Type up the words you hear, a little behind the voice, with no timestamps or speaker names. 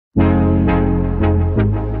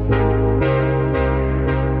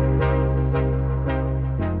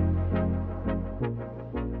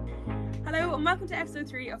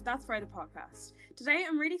episode 3 of That's Friday podcast. Today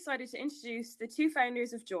I'm really excited to introduce the two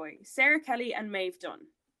founders of Joy, Sarah Kelly and Maeve Dunn.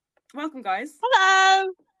 Welcome, guys.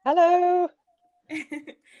 Hello! Hello!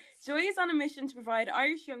 Joy is on a mission to provide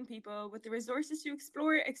Irish young people with the resources to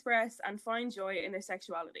explore, express, and find joy in their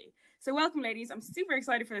sexuality. So welcome, ladies. I'm super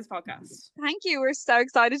excited for this podcast. Thank you. We're so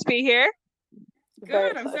excited to be here.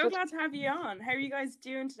 Good. I'm so glad to have you on. How are you guys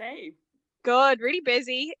doing today? Good. Really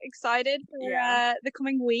busy. Excited for the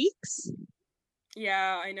coming weeks.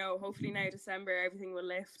 Yeah, I know. Hopefully now December everything will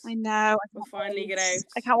lift. I know. We'll finally get out.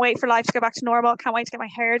 I can't wait for life to go back to normal. Can't wait to get my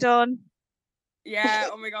hair done. Yeah.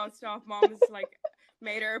 Oh my God. Stop. Mom has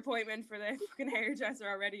made her appointment for the fucking hairdresser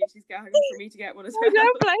already. She's gagging for me to get one as well. I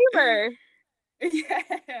don't blame her. Yeah,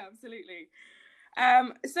 absolutely.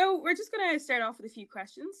 So we're just going to start off with a few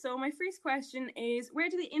questions. So my first question is, where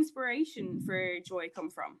did the inspiration for Joy come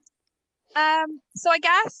from? So I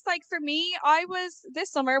guess for me, I was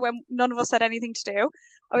this summer when none of us had anything to do,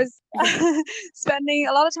 I was spending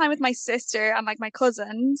a lot of time with my sister and my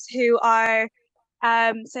cousins who are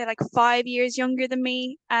say 5 years younger than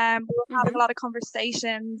me. We were having a lot of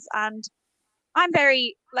conversations, and I'm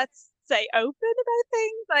very, let's say, open about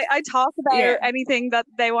things. I talk about anything that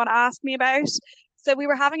they want to ask me about. So we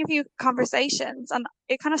were having a few conversations, and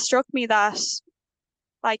it kind of struck me that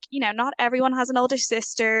not everyone has an older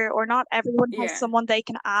sister, or not everyone has someone they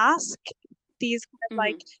can ask these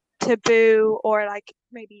kind of taboo, or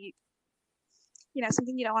maybe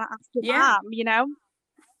something you don't want to ask your mom,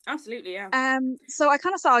 Absolutely, yeah. So I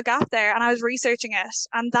kind of saw a gap there, and I was researching it,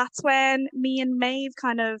 and that's when me and Maeve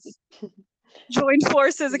kind of joined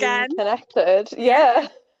forces again. Connected, yeah.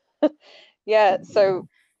 Yeah, so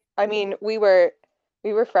I mean, we were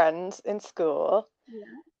friends in school.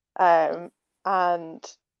 Yeah. And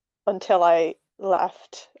until I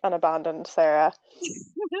left and abandoned Sarah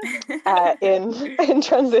in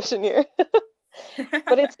transition year.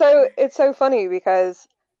 But it's so funny because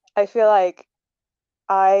I feel like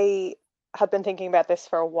I had been thinking about this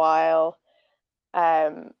for a while,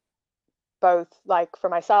 both for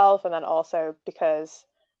myself and then also because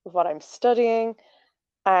of what I'm studying.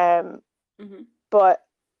 But what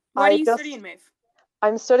are you studying, Maeve?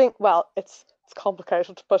 I'm studying, well, it's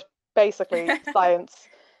complicated, but basically science.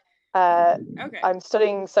 Okay. I'm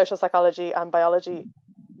studying social psychology and biology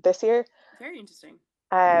this year. Very interesting.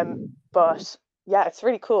 But yeah, it's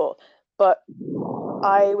really cool. But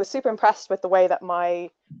I was super impressed with the way that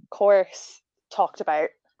my course talked about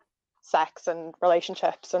sex and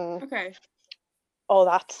relationships and all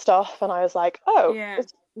that stuff. And I was like,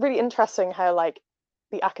 it's really interesting how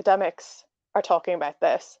the academics are talking about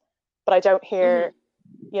this, but I don't hear,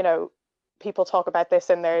 people talk about this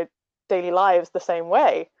in their daily lives the same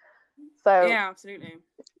way. So yeah, absolutely.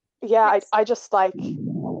 Yeah, I just I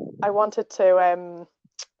wanted to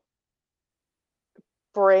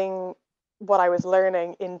bring what I was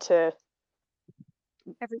learning into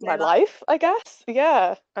my life, I guess.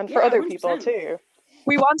 Yeah, and for other 100%. people too.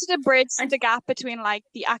 We wanted to bridge the gap between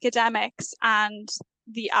the academics and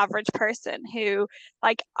the average person who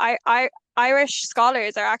Irish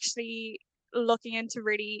scholars are actually looking into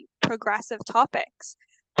really progressive topics,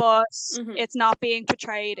 but it's not being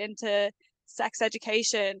portrayed into sex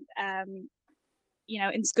education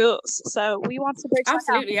in schools. So we want to bridge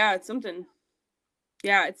absolutely that. Yeah, it's something.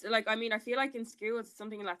 Yeah, it's I feel like in school it's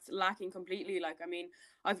something that's lacking completely. I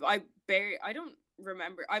don't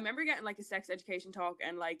remember. I remember getting a sex education talk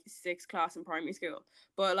in 6th class in primary school,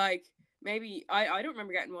 but maybe I don't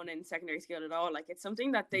remember getting one in secondary school at all. It's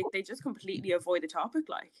something that they just completely avoid the topic.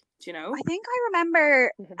 Do you know? I think I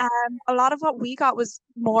remember a lot of what we got was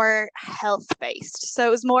more health based. So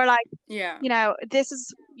it was more this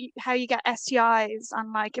is how you get STIs,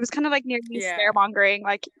 and it was kind of nearly scaremongering.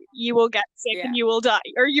 You will get sick and you will die,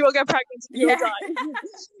 or you will get pregnant and you will die.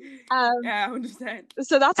 Yeah, 100%.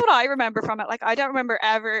 So that's what I remember from it. I don't remember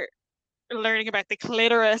ever learning about the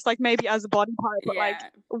clitoris, maybe as a body part, but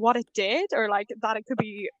what it did, or that it could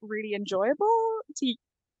be really enjoyable to.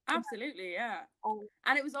 Absolutely, yeah.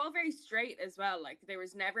 And it was all very straight as well. There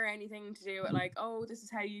was never anything to do with oh, this is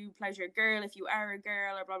how you pleasure a girl if you are a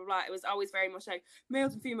girl, or blah blah blah. It was always very much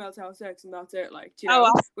males and females have sex and that's it,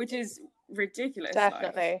 which is ridiculous.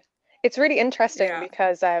 Definitely. It's really interesting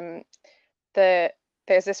because there's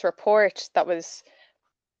this report that was,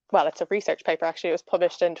 well, it's a research paper actually. It was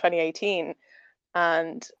published in 2018,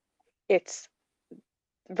 and it's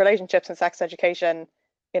relationships and sex education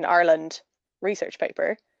in Ireland research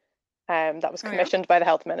paper. That was commissioned by the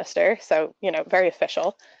health minister, so very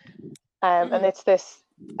official. And it's this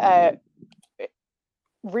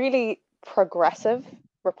really progressive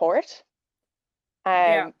report.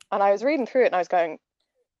 And I was reading through it and I was going,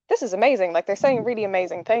 this is amazing. Like, they're saying really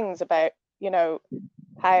amazing things about, you know,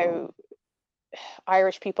 how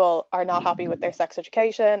Irish people are not happy with their sex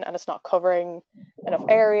education and it's not covering enough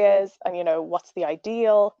areas, and, you know, what's the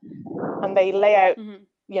ideal. And they lay out,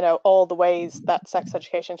 you know, all the ways that sex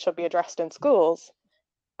education should be addressed in schools.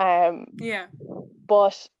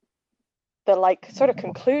 But the like sort of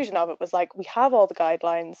conclusion of it was like, we have all the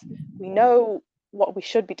guidelines, we know what we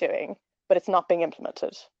should be doing, but it's not being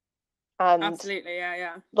implemented. And absolutely,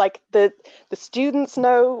 yeah. Like the students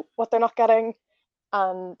know what they're not getting,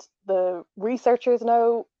 and the researchers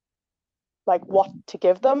know like what to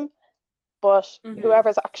give them, but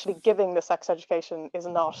whoever's actually giving the sex education is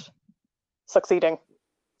not succeeding.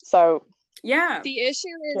 So yeah, the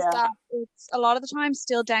issue is that it's a lot of the time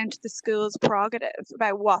still down to the school's prerogative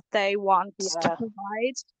about what they want to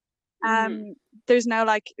provide. There's no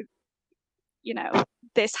like, you know,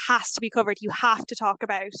 this has to be covered. You have to talk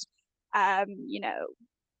about, you know,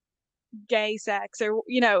 gay sex, or,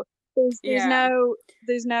 you know,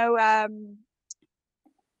 there's no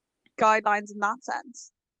guidelines in that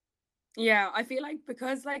sense. Yeah, I feel like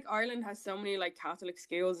because like Ireland has so many like Catholic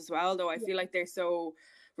schools as well, though, I feel like they're so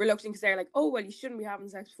reluctant because they're like, oh, well, you shouldn't be having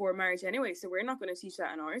sex before marriage anyway, so we're not going to teach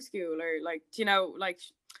that in our school, or like, you know, like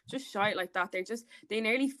just shite like that. They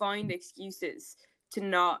nearly find excuses to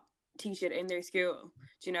not teach it in their school,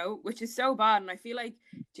 you know, which is so bad. And I feel like,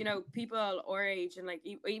 you know, people our age and like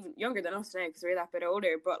even younger than us now, because we're that bit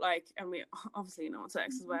older, but like, and we obviously know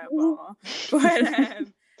sex as well, blah, blah, but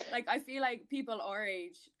like I feel like people our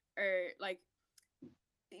age are like,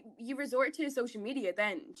 you resort to social media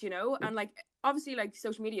then, you know, and like obviously like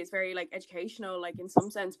social media is very like educational like in some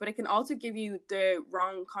sense, but it can also give you the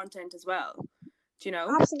wrong content as well, you know.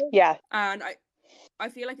 Absolutely. Yeah. And I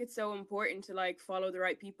feel like it's so important to like follow the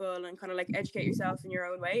right people and kind of like educate yourself in your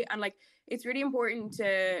own way, and like it's really important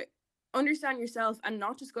to understand yourself and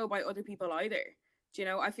not just go by other people either, you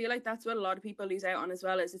know. I feel like that's what a lot of people lose out on as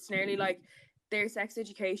well, is it's nearly like their sex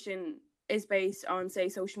education is based on, say,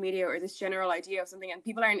 social media or this general idea of something, and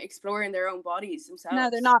people aren't exploring their own bodies themselves. No,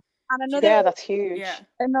 they're not. And that's huge.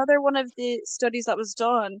 Another one of the studies that was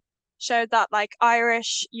done showed that like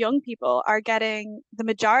Irish young people are getting the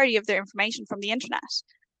majority of their information from the internet.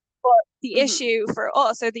 But the issue for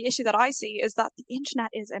us, or the issue that I see, is that the internet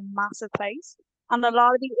is a massive place, and a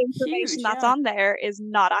lot of the information that's on there is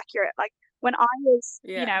not accurate. Like when I was,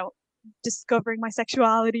 you know, discovering my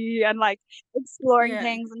sexuality and like exploring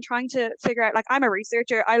things and trying to figure out, like, I'm a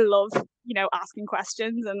researcher, I love, you know, asking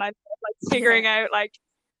questions, and I love like figuring out like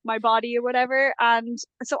my body or whatever. And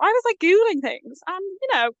so I was like Googling things, and you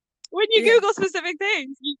know, when you Google specific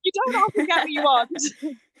things, you don't often get what you want.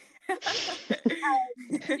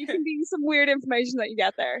 You can be some weird information that you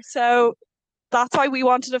get there. So that's why we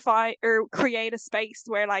wanted to find or create a space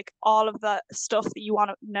where like all of the stuff that you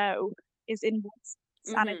want to know is in one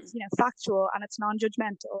space, and it's, you know, factual and it's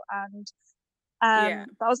non-judgmental, and that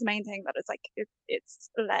was the main thing, that it's like it's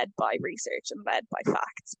led by research and led by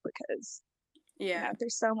facts, because you know,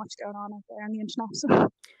 there's so much going on out there on the internet.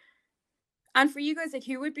 And for you guys, like,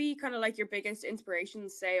 who would be kind of like your biggest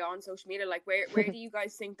inspirations, say, on social media? Like, where do you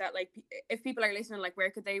guys think that, like, if people are listening, like,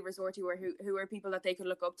 where could they resort to, or who are people that they could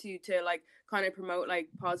look up to like kind of promote like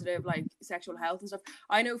positive like sexual health and stuff?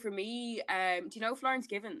 I know for me, do you know Florence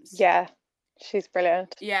Givens? Yeah, she's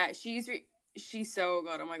brilliant. Yeah, she's so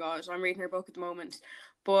good. Oh my gosh, I'm reading her book at the moment.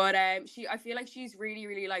 But I feel like she's really,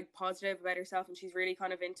 really like positive about herself, and she's really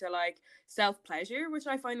kind of into like self-pleasure, which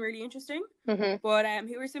I find really interesting. But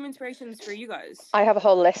who are some inspirations for you guys? I have a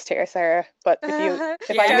whole list here, Sarah, but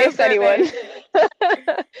if I miss anyone.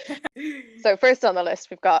 So first on the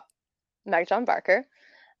list, we've got Meg John Barker,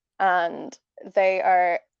 and they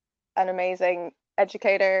are an amazing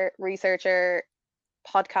educator, researcher,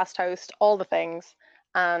 podcast host, all the things.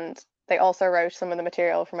 And they also wrote some of the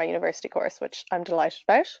material for my university course, which I'm delighted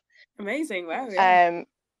about. Amazing, wow. Yeah.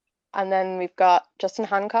 And then we've got Justin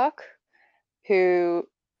Hancock, who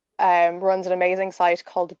runs an amazing site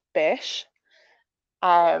called Bish.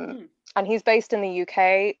 And he's based in the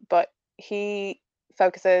UK, but he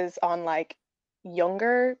focuses on like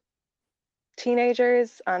younger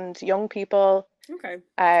teenagers and young people. Okay.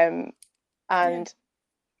 And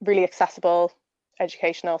really accessible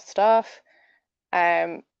educational stuff.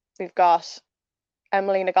 We've got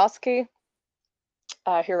Emily Nagoski,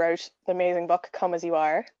 who wrote the amazing book Come As You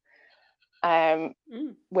Are,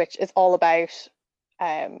 which is all about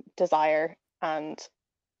desire and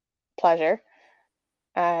pleasure.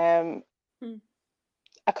 A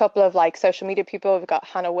couple of like social media people. We've got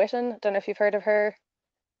Hannah Witten. Don't know if you've heard of her.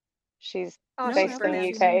 She's based in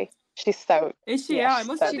the UK. She's so. Is she? Yeah, I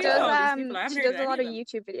must. She does a lot of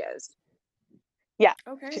YouTube videos. Yeah,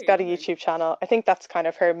 Okay. she's got a okay. YouTube channel. I think that's kind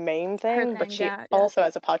of her main thing, but thing, she yeah. also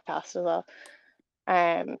has a podcast as well.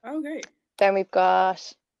 Okay. Then we've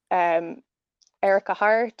got Erica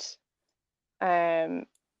Hart, and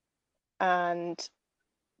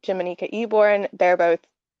Jiminica Eborn. They're both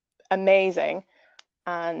amazing,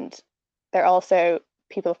 and they're also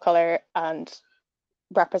people of color, and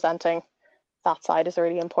representing that side is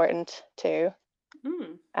really important too.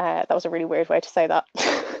 That was a really weird way to say that.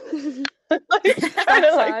 That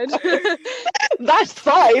side. That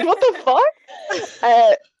side, what the fuck?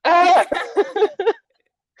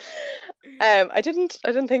 I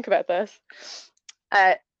didn't think about this.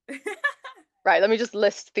 Right, let me just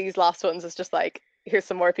list these last ones as just like, here's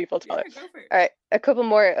some more people to follow. Yeah, go for it. All right, a couple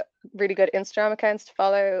more really good Instagram accounts to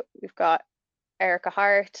follow. We've got Erica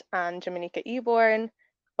Hart and Jiminica Eborn. We've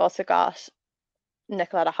also got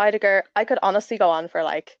Nicoletta Heidegger. I could honestly go on for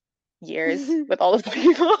like years with all of the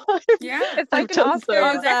people. Yeah. It's like I've an done so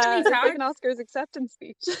Oscars, much. it's like an Oscars acceptance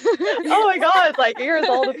speech. Oh my god, like here's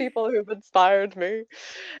all the people who've inspired me.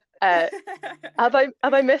 Have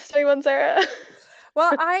I missed anyone, Sarah?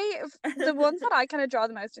 Well, the ones that I kind of draw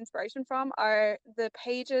the most inspiration from are the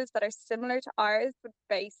pages that are similar to ours but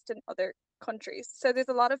based in other countries. So there's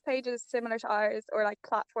a lot of pages similar to ours, or like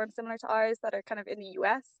platforms similar to ours, that are kind of in the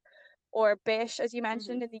US, or Bish, as you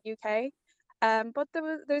mentioned, in the UK. But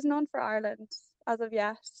there's none for Ireland as of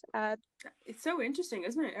yet. It's so interesting,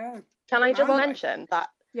 isn't it? Yeah. Can I just mention that?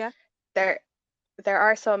 Yeah. There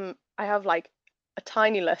are some. I have like a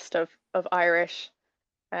tiny list of Irish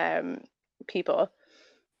people.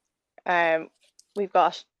 We've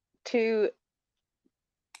got 2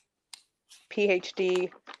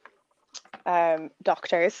 PhD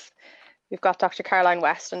doctors. We've got Dr. Caroline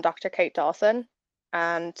West and Dr. Kate Dawson,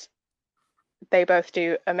 and they both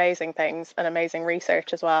do amazing things and amazing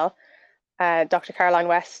research as well. Dr. Caroline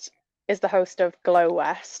West is the host of Glow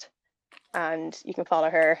West, and you can follow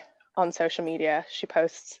her on social media. She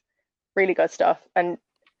posts really good stuff, and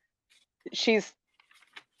she's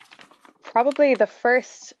probably the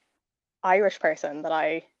first Irish person that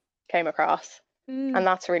I came across, and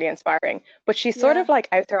that's really inspiring. But she's sort of like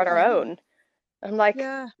out there on her own. I'm like,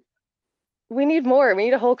 we need more. We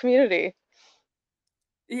need a whole community.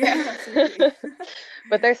 Yeah, absolutely.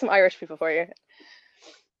 But there's some Irish people for you.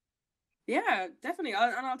 Yeah, definitely.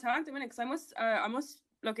 I'll tag them in it, because I must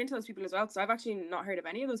look into those people as well, because I've actually not heard of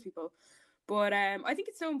any of those people. But I think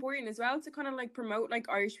it's so important as well to kind of like promote like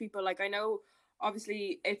Irish people. Like, I know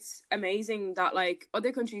obviously it's amazing that like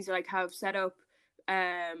other countries like have set up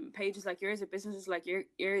pages like yours or businesses like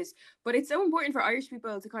yours, but it's so important for Irish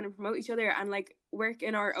people to kind of promote each other and like work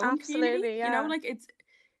in our own community. Yeah. You know, like it's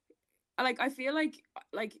like, I feel like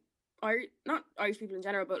not Irish people in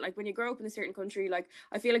general, but like when you grow up in a certain country, like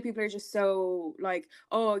I feel like people are just so like,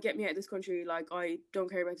 oh, get me out of this country, like I don't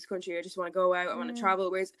care about this country, I just want to go out, I want to travel.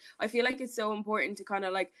 Whereas I feel like it's so important to kind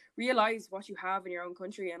of like realize what you have in your own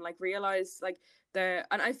country, and like realize like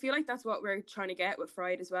and I feel like that's what we're trying to get with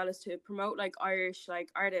Fried as well, is to promote like Irish like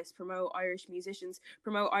artists, promote Irish musicians,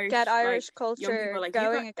 promote Irish, get Irish like, culture young people, like,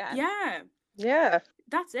 going again. Yeah,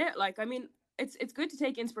 that's it. Like, I mean, it's good to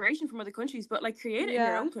take inspiration from other countries, but like create it in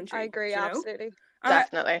your own country. I agree, absolutely.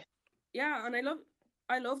 Definitely. And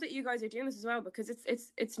I love that you guys are doing this as well, because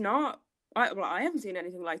it's not, I haven't seen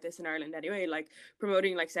anything like this in Ireland anyway, like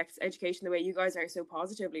promoting like sex education the way you guys are so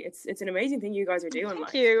positively. It's an amazing thing you guys are doing.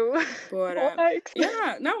 Thank you. But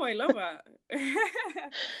yeah, no, I love it.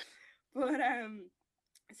 But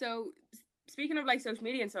so speaking of like social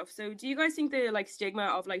media and stuff, so do you guys think the like stigma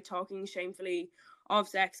of like talking shamefully of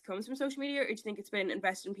sex comes from social media, or do you think it's been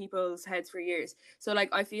invested in people's heads for years? So like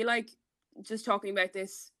I feel like just talking about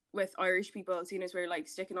this with Irish people, seeing as we're like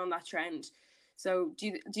sticking on that trend. So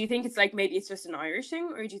do you think it's like maybe it's just an Irish thing,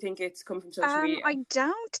 or do you think it's come from social media? I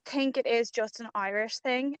don't think it is just an Irish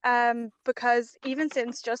thing, because even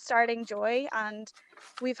since just starting Joy, and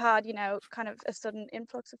we've had, you know, kind of a sudden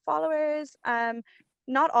influx of followers,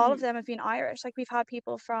 not all of them have been Irish. Like we've had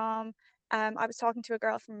people from I was talking to a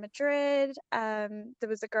girl from Madrid, there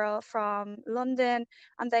was a girl from London,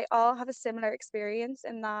 and they all have a similar experience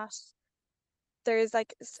in that there is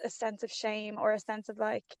like a sense of shame, or a sense of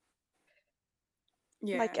like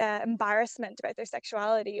embarrassment about their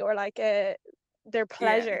sexuality, or like their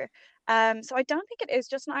pleasure. So I don't think it is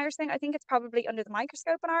just an Irish thing. I think it's probably under the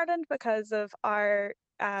microscope in Ireland because of our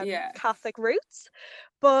Catholic roots,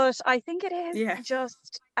 but I think it is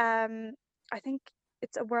just I think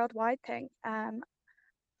it's a worldwide thing.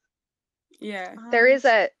 There is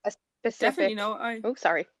a specific. Definitely Oh,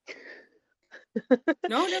 sorry.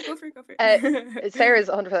 No, go for it. Sarah's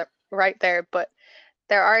 100% right there, but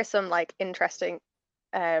there are some like interesting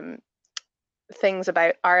things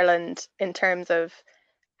about Ireland in terms of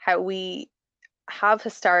how we have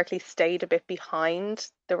historically stayed a bit behind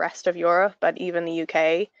the rest of Europe and even the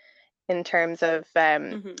UK in terms of,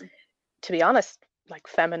 to be honest, like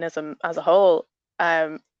feminism as a whole.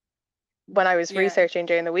 When I was researching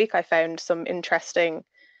during the week, I found some interesting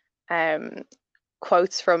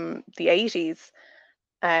quotes from the 80s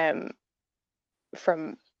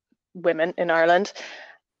from women in Ireland.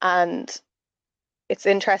 And it's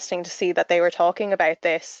interesting to see that they were talking about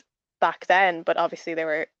this back then, but obviously there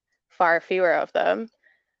were far fewer of them.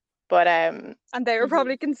 But and they were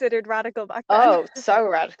probably considered radical back then. Oh, so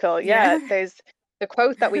radical. Yeah. There's the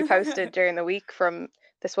quote that we posted during the week from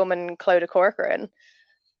this woman, Clodagh Corcoran,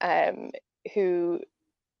 who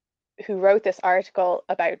wrote this article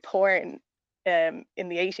about porn in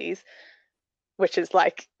the 80s, which is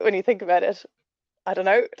like, when you think about it, I don't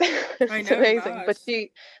know. It's amazing. Gosh. But the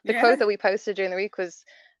quote that we posted during the week was,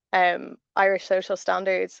 Irish social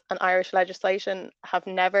standards and Irish legislation have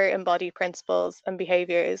never embodied principles and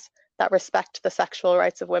behaviours that respect the sexual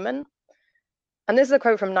rights of women. And this is a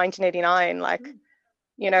quote from 1989. Like,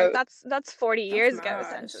 you know, like that's 40 years ago,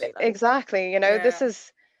 essentially. Like. Exactly. You know,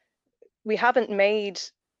 we haven't made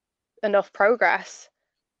enough progress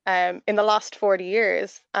in the last 40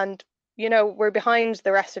 years. And, you know, we're behind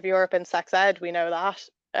the rest of Europe in sex ed. We know that.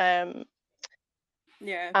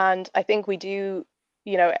 And I think we do,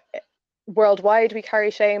 you know, worldwide we carry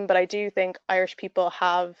shame, but I do think Irish people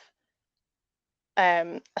have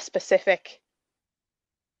a specific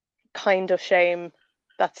kind of shame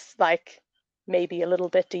that's like maybe a little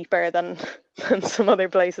bit deeper than some other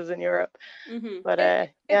places in Europe. But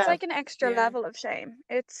it's like an extra level of shame.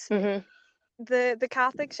 It's the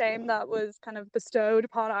Catholic shame that was kind of bestowed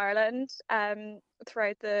upon Ireland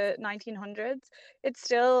throughout the 1900s. It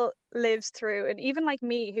still lives through, and even like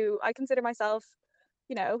me, who I consider myself,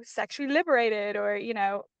 you know, sexually liberated or, you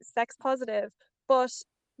know, sex positive, but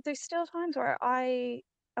there's still times where I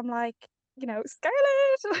am like, you know,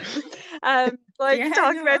 Scarlett, like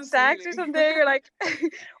talking about sex or something, or like,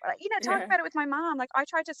 or, you know, talking about it with my mom. Like, I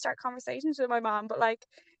tried to start conversations with my mom, but like,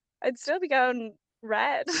 I'd still be going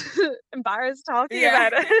red, embarrassed talking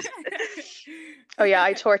about it. Oh yeah,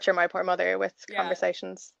 I torture my poor mother with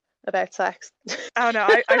conversations about sex. Oh no,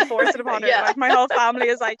 I force it upon her. Like, my whole family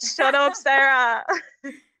is like, shut up, Sarah.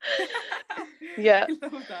 Yeah. I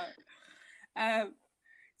love that.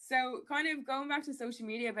 So kind of going back to social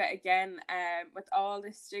media a bit again, with all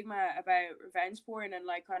this stigma about revenge porn and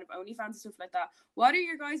like kind of OnlyFans and stuff like that, what are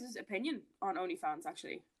your guys' opinion on OnlyFans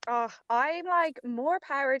actually? Oh, I'm like, more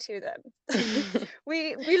power to them.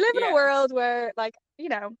 we live in a world where, like, you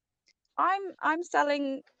know, I'm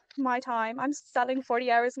selling my time. I'm selling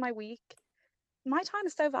 40 hours of my week. My time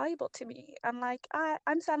is so valuable to me, and like,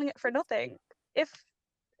 I'm selling it for nothing. If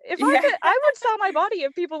I would sell my body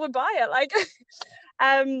if people would buy it. Like,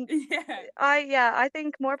 I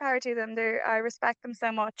think more power to them. I respect them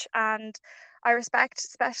so much, and I respect,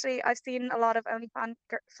 especially, I've seen a lot of OnlyFans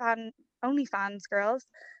girls.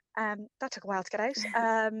 That took a while to get out.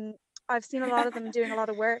 I've seen a lot of them doing a lot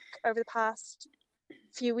of work over the past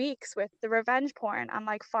few weeks with the revenge porn and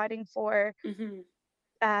like fighting for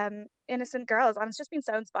innocent girls, and it's just been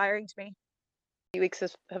so inspiring to me. Few weeks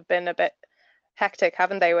have been a bit hectic,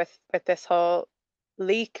 haven't they, with this whole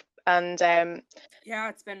leak? And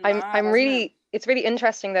it's been it's really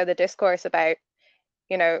interesting though, the discourse about,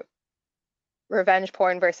 you know, revenge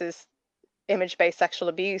porn versus image-based sexual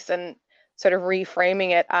abuse, and sort of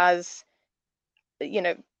reframing it as, you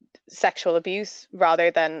know, sexual abuse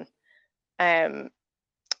rather than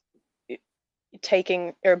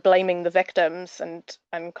taking or blaming the victims and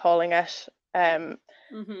calling it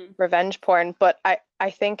revenge porn. But I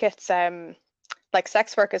think it's like,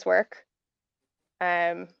 sex work is work.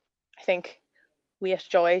 I think we at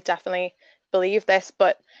Joy definitely believe this,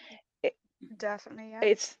 but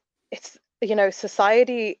it's you know,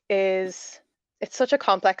 society it's such a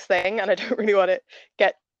complex thing, and I don't really want to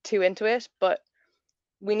get too into it, but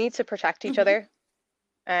we need to protect each other.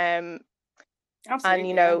 Absolutely, and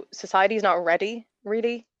you know, society's not ready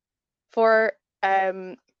really for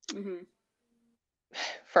OnlyFans,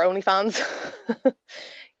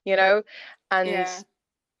 you know, and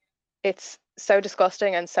it's so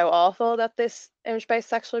disgusting and so awful that this image-based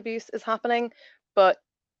sexual abuse is happening. But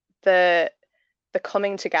the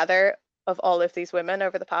coming together of all of these women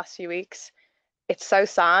over the past few weeks, it's so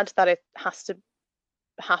sad that it has to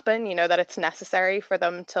happen, you know, that it's necessary for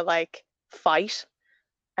them to like fight,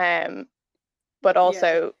 but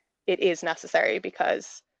also it is necessary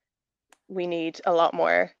because we need a lot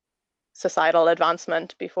more societal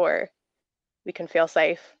advancement before we can feel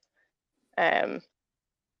safe.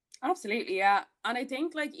 Absolutely, yeah. And I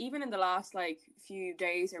think like even in the last like few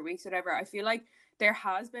days or weeks, whatever, I feel like there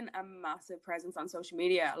has been a massive presence on social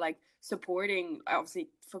media, like supporting, obviously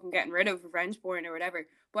fucking getting rid of revenge porn or whatever.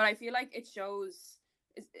 But I feel like it shows,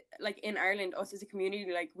 like in Ireland, us as a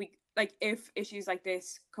community, like we, like if issues like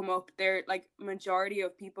this come up, they're like majority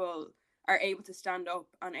of people are able to stand up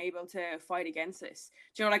and able to fight against this.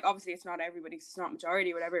 Do you know, like obviously it's not everybody, 'cause it's not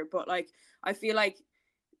majority or whatever, but like I feel like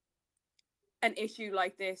an issue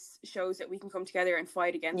like this shows that we can come together and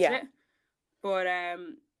fight against it. But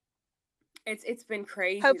it's been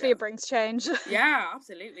crazy. Hopefully it brings change. Yeah,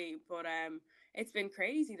 absolutely. But it's been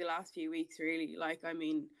crazy the last few weeks, really. Like, I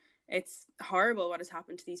mean, it's horrible what has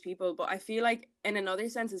happened to these people, but I feel like in another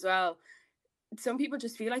sense as well, some people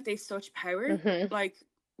just feel like they have such power, like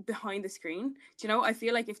behind the screen. Do you know, I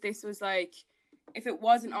feel like if this was like, if it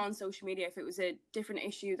wasn't on social media, if it was a different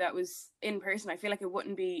issue that was in person, I feel like it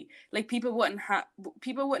wouldn't be like people wouldn't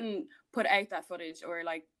put out that footage or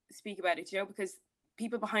like speak about it, you know, because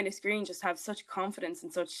people behind a screen just have such confidence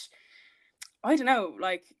and such, I don't know,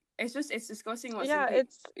 like it's disgusting what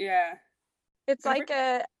it's like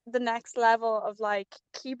the next level of like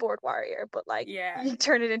keyboard warrior, but like you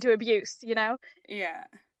turn it into abuse, you know.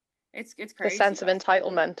 It's crazy. The sense of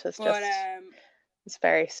entitlement is just it's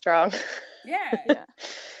very strong. Yeah.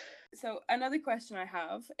 So another question I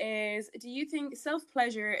have is, do you think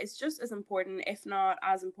self-pleasure is just as important, if not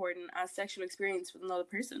as important, as sexual experience with another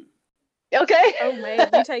person? Okay. Oh mate,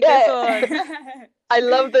 you take this one. I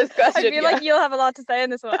love this question. I feel like you'll have a lot to say in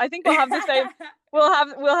this one. I think we'll have the same. We'll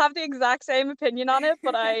have the exact same opinion on it,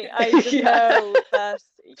 but I just know that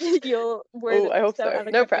you'll word it. I hope so.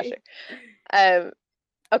 No pressure.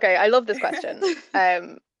 Okay, I love this question.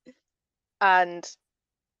 And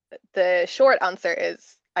the short answer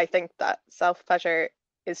is, I think that self-pleasure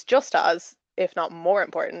is just as, if not more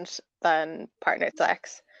important than partnered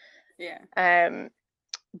sex.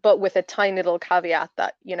 But with a tiny little caveat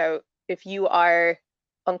that, you know, if you are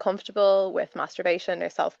uncomfortable with masturbation or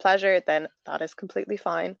self-pleasure, then that is completely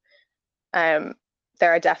fine. There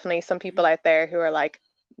are definitely some people out there who are like,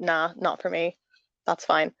 nah, not for me. That's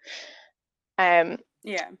fine.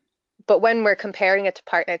 But when we're comparing it to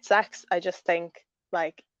partnered sex, I just think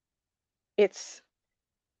like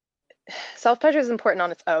self-pleasure is important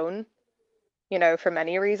on its own, you know, for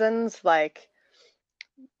many reasons. Like,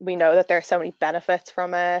 we know that there are so many benefits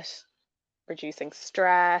from it, reducing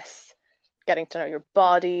stress, getting to know your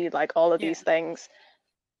body, like all of these things.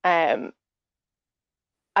 And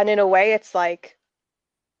in a way, it's like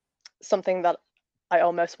something that I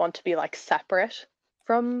almost want to be like separate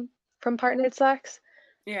from partnered sex.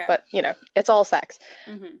 But you know, it's all sex.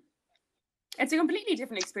 It's a completely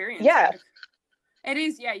different experience. Like, it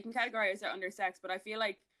is. You can categorize it under sex, but I feel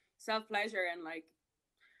like self-pleasure and like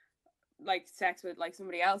sex with like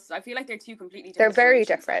somebody else, I feel like they're two completely different. They're very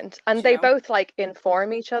different, and they both like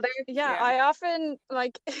inform each other. I often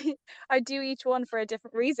like I do each one for a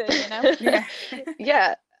different reason, you know.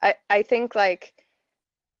 I think like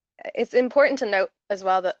it's important to note as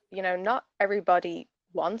well that, you know, not everybody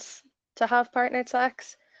wants to have partnered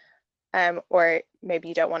sex, or maybe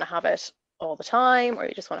you don't want to have it all the time, or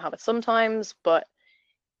you just want to have it sometimes, but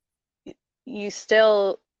you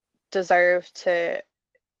still deserve to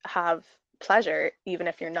have pleasure even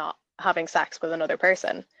if you're not having sex with another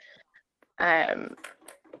person. And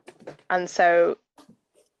so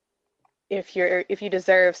if you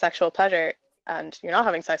deserve sexual pleasure and you're not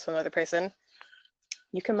having sex with another person,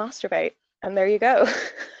 you can masturbate, and there you go.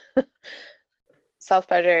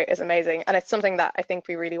 Self-pleasure is amazing, and it's something that I think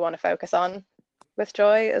we really want to focus on with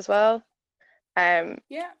Joy as well.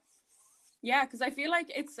 Because I feel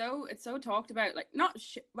like it's so talked about, like not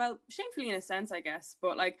shamefully in a sense, I guess,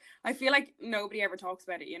 but like I feel like nobody ever talks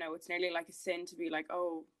about it, you know. It's nearly like a sin to be like,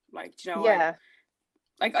 oh, like, you know,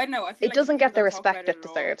 like I don't know, I feel it doesn't get the respect it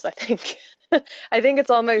deserves, I think. I think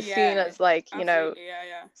it's almost seen as like, you know,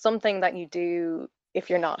 something that you do if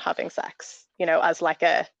you're not having sex, you know, as like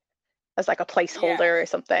a placeholder or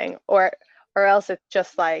something, or else it's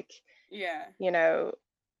just like, you know,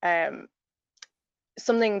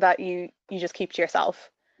 something that you just keep to yourself,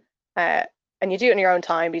 and you do it in your own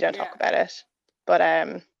time. You don't talk about it, but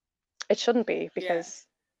it shouldn't be, because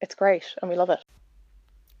it's great and we love it.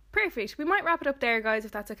 Perfect. We might wrap it up there, guys,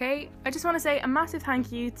 if that's okay. I just want to say a massive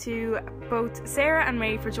thank you to both Sarah and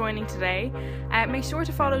Ray for joining today. Make sure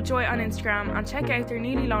to follow Joy on Instagram and check out their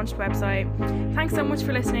newly launched website. Thanks so much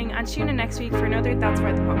for listening, and tune in next week for another That's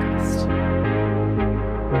Right the podcast.